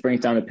like, oh, just bring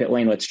it down the pit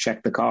lane. Let's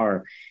check the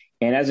car.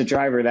 And as a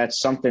driver, that's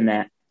something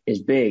that is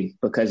big,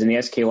 because in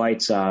the SK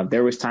Lights,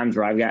 there was times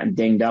where I've gotten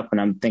dinged up, and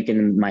I'm thinking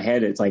in my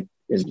head, it's like,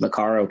 is the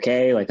car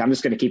okay? Like, I'm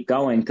just going to keep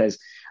going because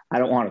I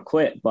don't want to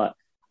quit. But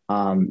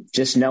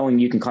just knowing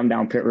you can come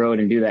down pit road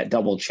and do that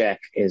double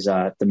check is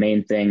the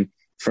main thing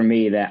for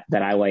me that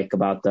I like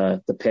about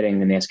the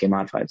pitting in the SK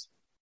Modifieds.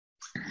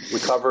 We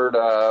covered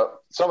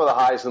some of the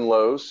highs and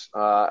lows.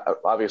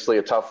 Obviously,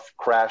 a tough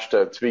crash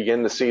to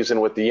begin the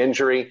season with the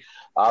injury.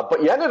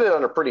 But you ended it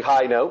on a pretty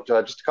high note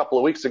just a couple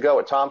of weeks ago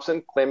at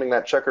Thompson, claiming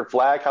that checkered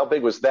flag. How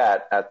big was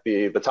that at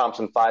the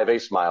Thompson 5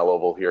 Ace Mile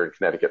Oval here in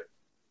Connecticut?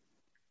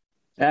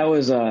 That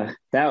was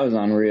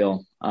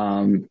unreal.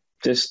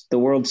 Just to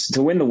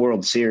win the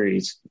World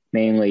Series,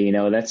 mainly,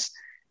 that's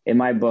in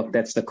my book,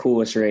 that's the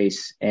coolest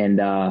race. And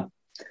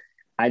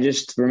I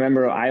just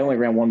remember I only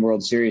ran one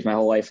World Series my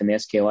whole life in the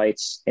SK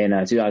Lights in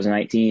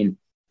 2019.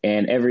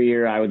 And every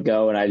year I would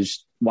go and I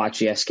just watch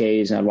the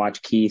SKs, and I'd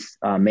watch Keith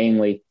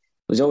mainly.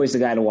 Was always the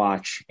guy to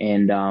watch.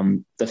 And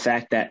the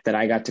fact that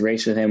I got to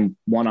race with him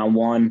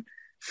one-on-one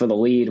for the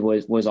lead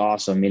was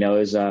awesome. It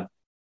was kind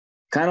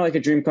of like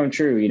a dream come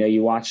true.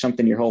 You watch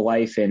something your whole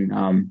life,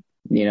 and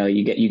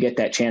you get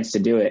that chance to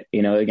do it,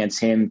 against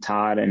him,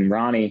 Todd, and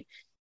Ronnie.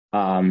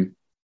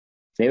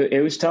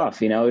 It was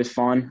tough, it was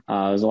fun. It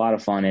was a lot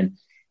of fun. And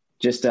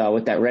just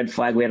with that red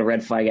flag, we had a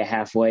red flag at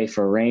halfway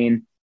for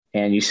rain,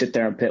 and you sit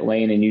there in pit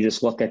lane and you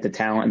just look at the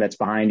talent that's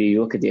behind you.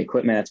 You look at the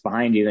equipment that's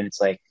behind you, and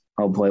it's like,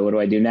 oh boy, what do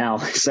I do now?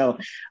 So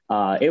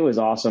it was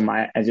awesome.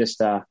 I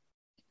just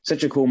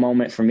such a cool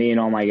moment for me and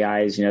all my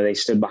guys. They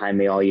stood behind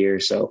me all year.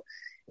 So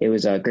it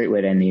was a great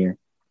way to end the year.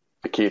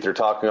 Keith, you're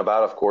talking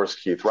about, of course,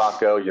 Keith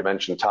Rocco. You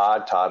mentioned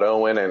Todd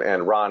Owen,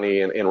 and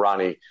Ronnie and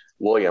Ronnie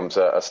Williams,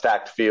 a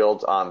stacked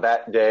field on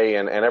that day.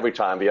 And every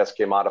time the SK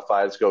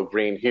Modifieds go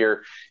green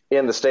here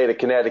in the state of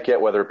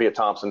Connecticut, whether it be at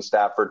Thompson,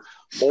 Stafford,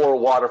 or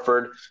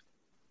Waterford.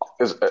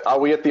 Are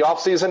we at the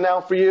off season now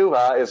for you?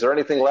 Is there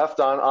anything left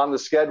on the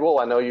schedule?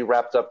 I know you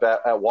wrapped up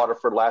at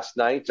Waterford last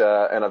night,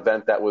 an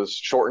event that was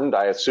shortened.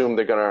 I assume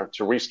they're going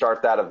to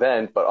restart that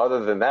event. But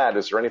other than that,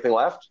 is there anything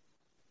left?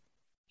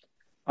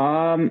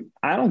 I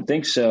don't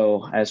think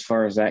so. As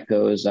far as that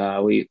goes,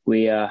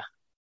 we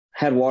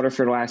had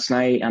Waterford last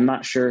night. I'm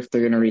not sure if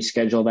they're going to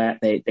reschedule that.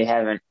 They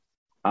haven't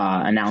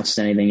announced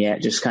anything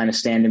yet. Just kind of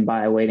standing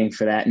by, waiting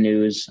for that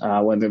news,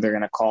 whether they're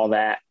going to call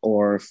that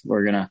or if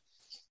we're going to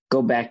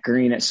go back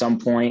green at some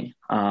point.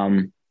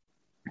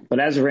 But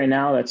as of right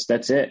now,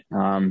 that's it.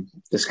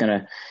 Just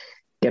going to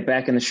get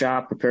back in the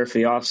shop, prepare for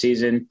the off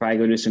season, probably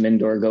go do some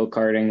indoor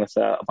go-karting with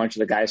a bunch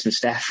of the guys from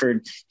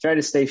Stafford, try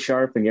to stay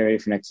sharp and get ready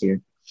for next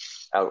year.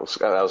 That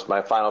was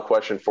my final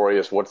question for you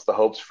is what's the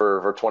hopes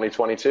for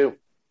 2022?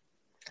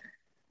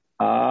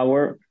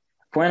 We're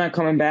planning on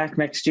coming back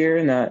next year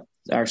in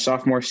our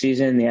sophomore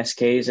season, the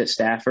SKs at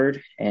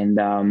Stafford,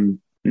 and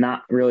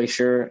not really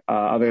sure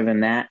other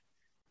than that.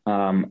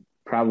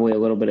 Probably a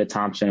little bit of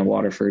Thompson and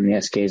Waterford in the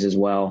SKs as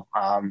well.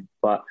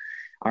 But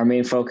our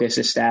main focus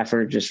is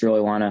Stafford. Just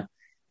really want to,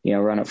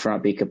 run up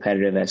front, be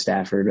competitive at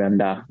Stafford,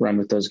 and run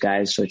with those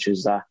guys, which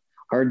is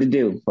hard to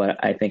do,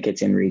 but I think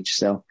it's in reach.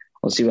 So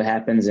we'll see what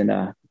happens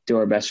and do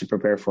our best to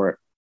prepare for it.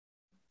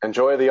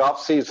 Enjoy the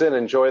off season,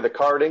 enjoy the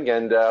karting,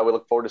 and we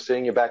look forward to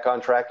seeing you back on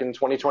track in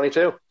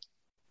 2022.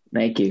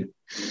 Thank you.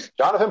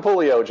 Jonathan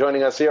Pulio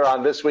joining us here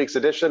on this week's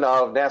edition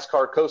of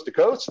NASCAR Coast to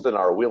Coast and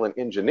our Whelen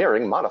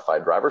Engineering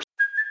Modified Drivers.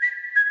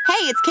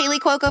 Hey, it's Kaylee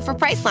Cuoco for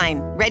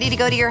Priceline. Ready to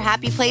go to your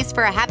happy place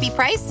for a happy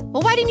price?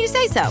 Well, why didn't you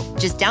say so?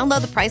 Just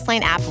download the Priceline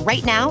app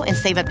right now and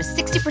save up to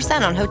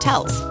 60% on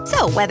hotels.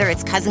 So whether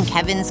it's Cousin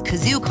Kevin's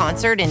Kazoo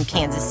Concert in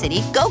Kansas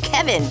City, go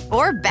Kevin,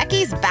 or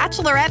Becky's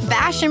Bachelorette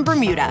Bash in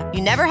Bermuda,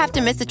 you never have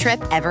to miss a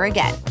trip ever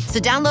again. So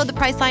download the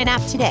Priceline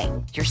app today.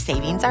 Your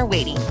savings are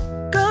waiting.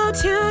 Go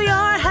to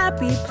your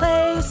happy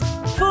place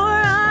for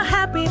a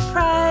happy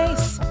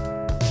price.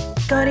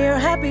 Go to your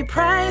happy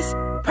price,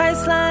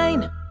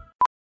 Priceline.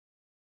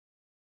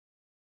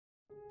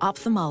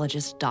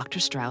 Ophthalmologist Dr.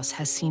 Strauss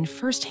has seen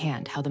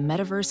firsthand how the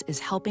metaverse is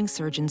helping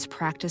surgeons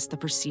practice the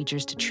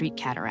procedures to treat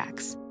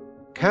cataracts.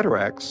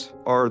 Cataracts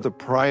are the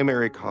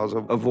primary cause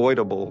of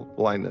avoidable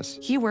blindness.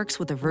 He works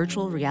with a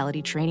virtual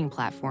reality training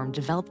platform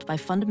developed by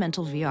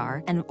Fundamental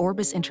VR and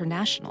Orbis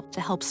International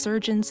to help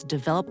surgeons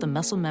develop the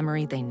muscle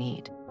memory they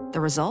need. The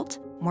result?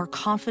 More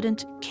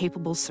confident,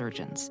 capable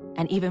surgeons.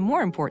 And even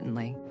more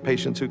importantly,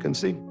 patients who can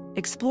see.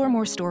 Explore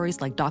more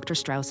stories like Dr.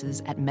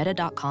 Strauss's at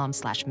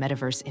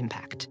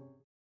meta.com/metaverseimpact.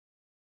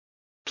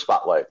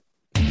 Spotlight.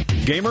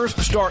 Gamers,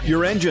 start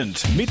your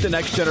engines. Meet the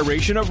next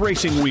generation of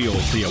racing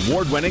wheels. The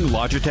award-winning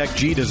Logitech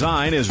G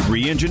design is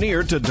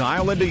re-engineered to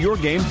dial into your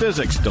game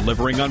physics,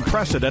 delivering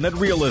unprecedented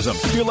realism.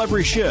 Feel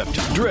every shift,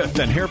 drift,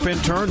 and hairpin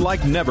turn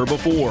like never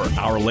before.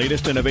 Our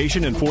latest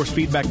innovation in force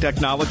feedback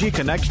technology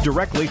connects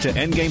directly to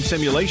endgame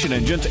simulation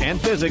engines and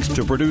physics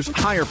to produce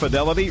higher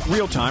fidelity,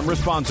 real-time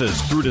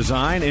responses. Through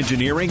design,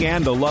 engineering,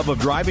 and the love of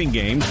driving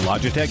games,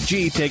 Logitech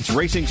G takes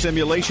racing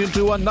simulation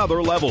to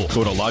another level.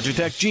 Go to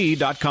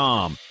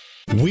logitechg.com.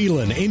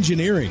 Whelen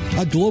Engineering,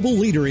 a global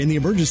leader in the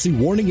emergency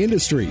warning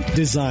industry,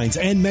 designs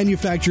and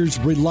manufactures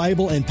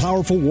reliable and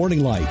powerful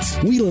warning lights.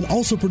 Whelen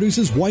also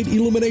produces white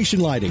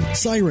illumination lighting,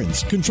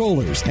 sirens,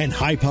 controllers, and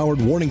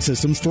high-powered warning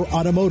systems for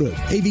automotive,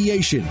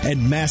 aviation,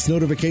 and mass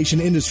notification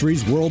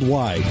industries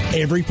worldwide.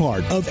 Every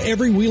part of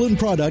every Whelen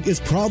product is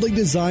proudly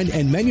designed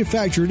and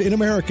manufactured in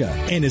America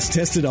and is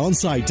tested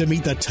on-site to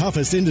meet the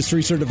toughest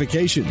industry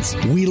certifications.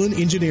 Whelen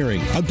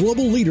Engineering, a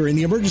global leader in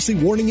the emergency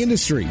warning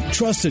industry,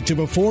 trusted to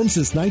perform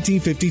since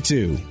 1952.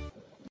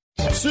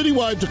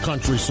 Citywide to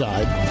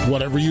countryside,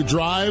 whatever you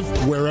drive,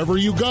 wherever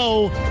you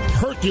go,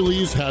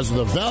 Hercules has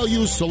the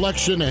value,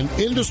 selection, and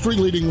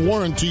industry-leading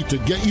warranty to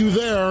get you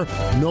there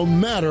no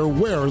matter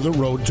where the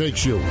road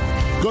takes you.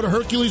 Go to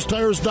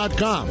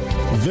HerculesTires.com.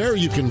 There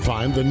you can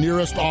find the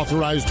nearest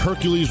authorized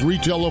Hercules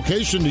retail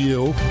location to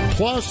you.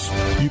 Plus,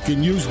 you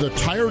can use the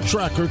tire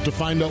tracker to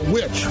find out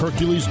which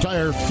Hercules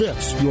tire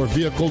fits your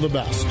vehicle the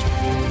best.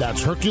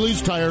 That's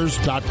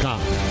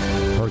HerculesTires.com.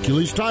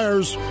 Hercules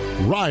Tires,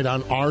 ride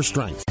on our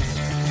strength.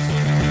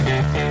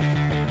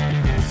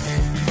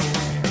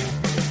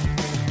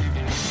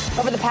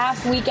 Over the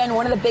past weekend,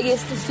 one of the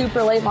biggest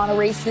super late model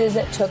races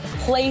that took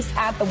place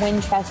at the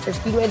Winchester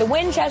Speedway, the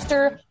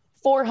Winchester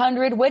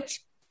 400, which,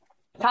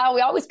 Kyle,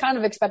 we always kind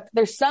of expect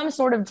there's some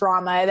sort of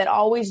drama that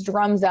always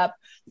drums up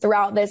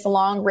throughout this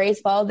long race.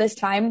 Well, this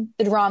time,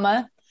 the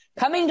drama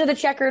coming to the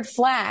checkered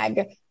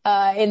flag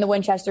in the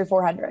Winchester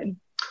 400.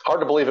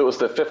 Hard to believe it was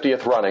the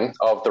 50th running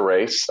of the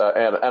race,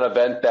 and an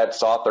event that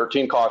saw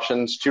 13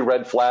 cautions, 2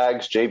 red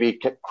flags. JB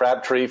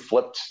Crabtree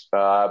flipped,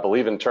 I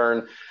believe, in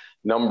turn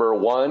number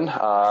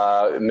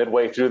 1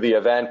 midway through the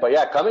event. But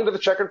yeah, coming to the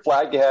checkered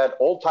flag, you had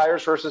old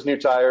tires versus new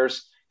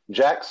tires.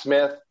 Jack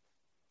Smith,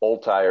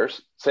 old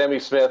tires. Sammy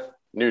Smith,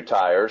 new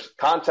tires.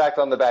 Contact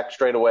on the back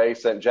straightaway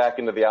sent Jack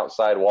into the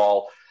outside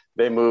wall.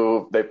 They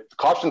move. The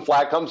caution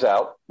flag comes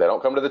out. They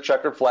don't come to the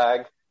checkered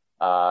flag.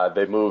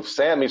 They move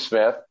Sammy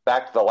Smith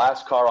back to the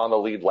last car on the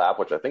lead lap,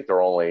 which I think there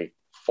were only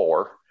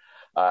 4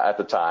 at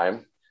the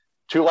time.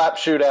 2-lap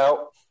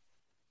shootout.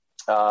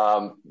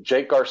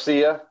 Jake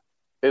Garcia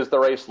is the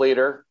race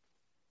leader.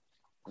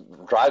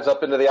 Drives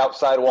up into the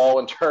outside wall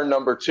in turn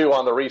number 2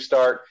 on the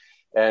restart,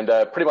 and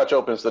pretty much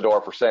opens the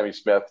door for Sammy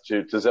Smith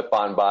to zip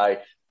on by,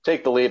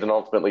 take the lead, and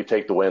ultimately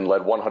take the win.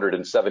 Led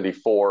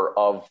 174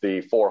 of the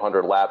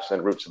 400 laps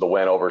en route to the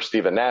win over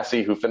Stephen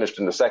Nasse, who finished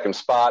in the second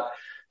spot.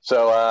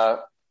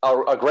 So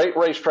A great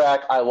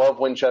racetrack. I love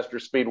Winchester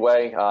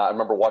Speedway. I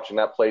remember watching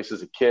that place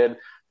as a kid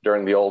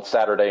during the old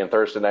Saturday and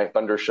Thursday night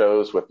Thunder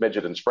shows with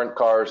midget and sprint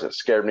cars. It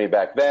scared me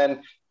back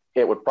then.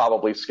 It would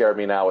probably scare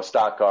me now with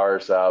stock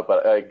cars,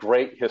 but a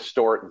great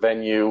historic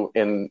venue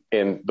in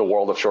the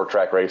world of short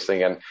track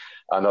racing, and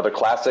another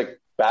classic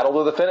battle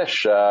to the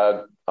finish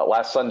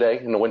last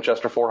Sunday in the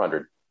Winchester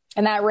 400.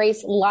 And that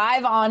race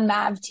live on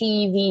MAV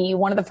TV,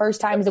 one of the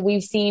first times that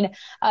we've seen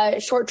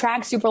short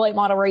track super late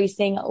model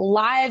racing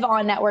live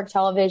on network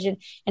television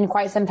in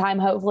quite some time.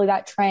 Hopefully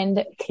that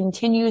trend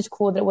continues.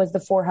 Cool that it was the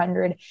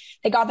 400.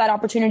 They got that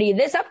opportunity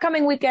this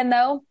upcoming weekend,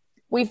 though.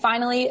 We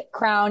finally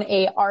crown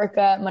a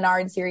ARCA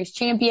Menard Series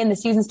champion. The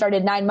season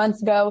started 9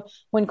 months ago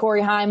when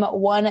Corey Heim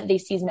won the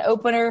season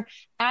opener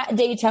at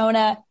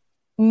Daytona.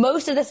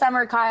 Most of the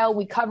summer, Kyle,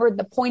 we covered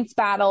the points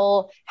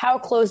battle, how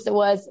close it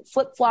was,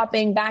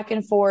 flip-flopping back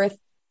and forth.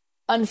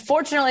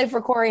 Unfortunately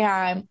for Corey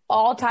Heim,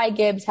 all Ty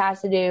Gibbs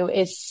has to do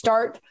is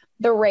start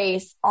the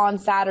race on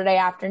Saturday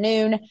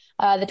afternoon,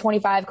 the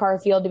 25-car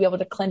field, to be able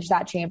to clinch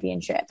that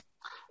championship.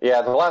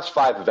 Yeah, the last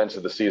 5 events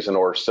of the season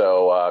or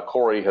so,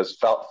 Corey has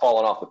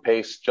fallen off the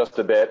pace just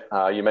a bit.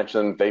 You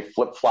mentioned they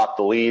flip-flopped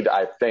the lead,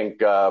 I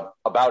think,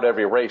 about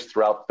every race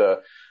throughout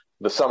the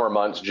summer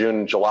months,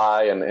 June and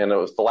July, and it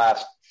was the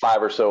last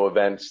 5 or so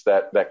events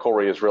that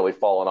Corey has really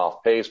fallen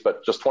off pace,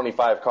 but just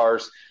 25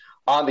 cars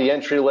on the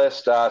entry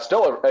list.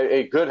 Still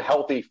a good,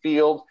 healthy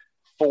field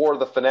for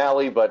the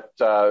finale, but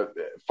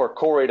for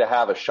Corey to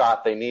have a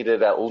shot, they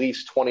needed at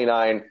least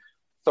 29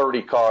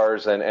 30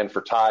 cars and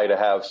for Ty to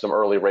have some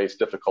early race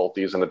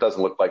difficulties. And it doesn't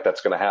look like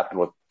that's going to happen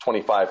with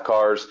 25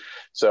 cars.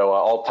 So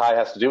all Ty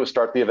has to do is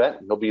start the event.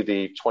 He'll be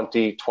the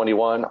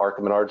 2021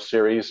 ARCA Menard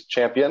Series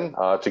champion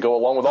to go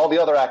along with all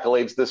the other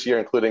accolades this year,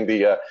 including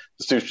the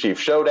Sioux Chief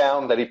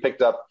Showdown that he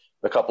picked up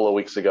a couple of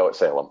weeks ago at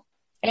Salem.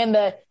 And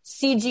the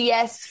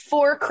CGS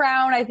 4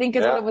 crown, I think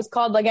is what it was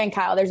called. Again,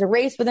 Kyle, there's a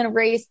race within a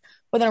race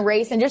within a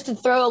race. And just to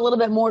throw a little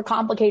bit more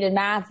complicated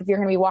math, if you're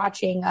going to be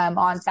watching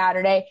on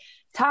Saturday,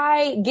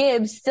 Ty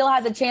Gibbs still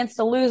has a chance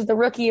to lose the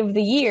Rookie of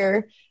the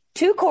Year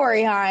to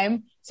Corey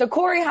Heim. So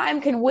Corey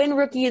Heim can win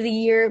Rookie of the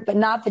Year, but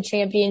not the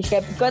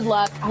championship. Good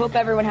luck. I hope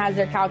everyone has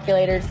their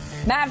calculators.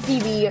 MAV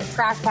TV,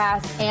 Track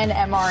Pass, and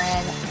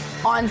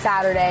MRN on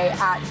Saturday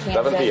at Kansas.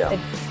 7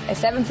 p.m. At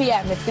 7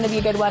 p.m. It's going to be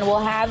a good one. We'll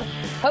have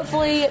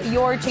hopefully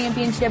your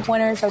championship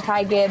winner, so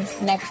Ty Gibbs,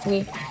 next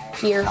week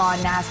here on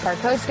NASCAR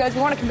Coast to Coast.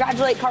 We want to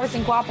congratulate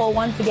Carson Kvapil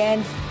once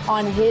again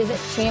on his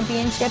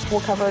championship.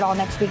 We'll cover it all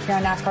next week here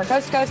on NASCAR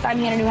Coast to Coast. I'm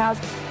Hannah Newhouse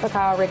for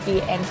Kyle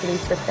Rickey and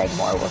producer Craig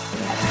Moore. We'll see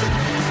you next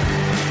week.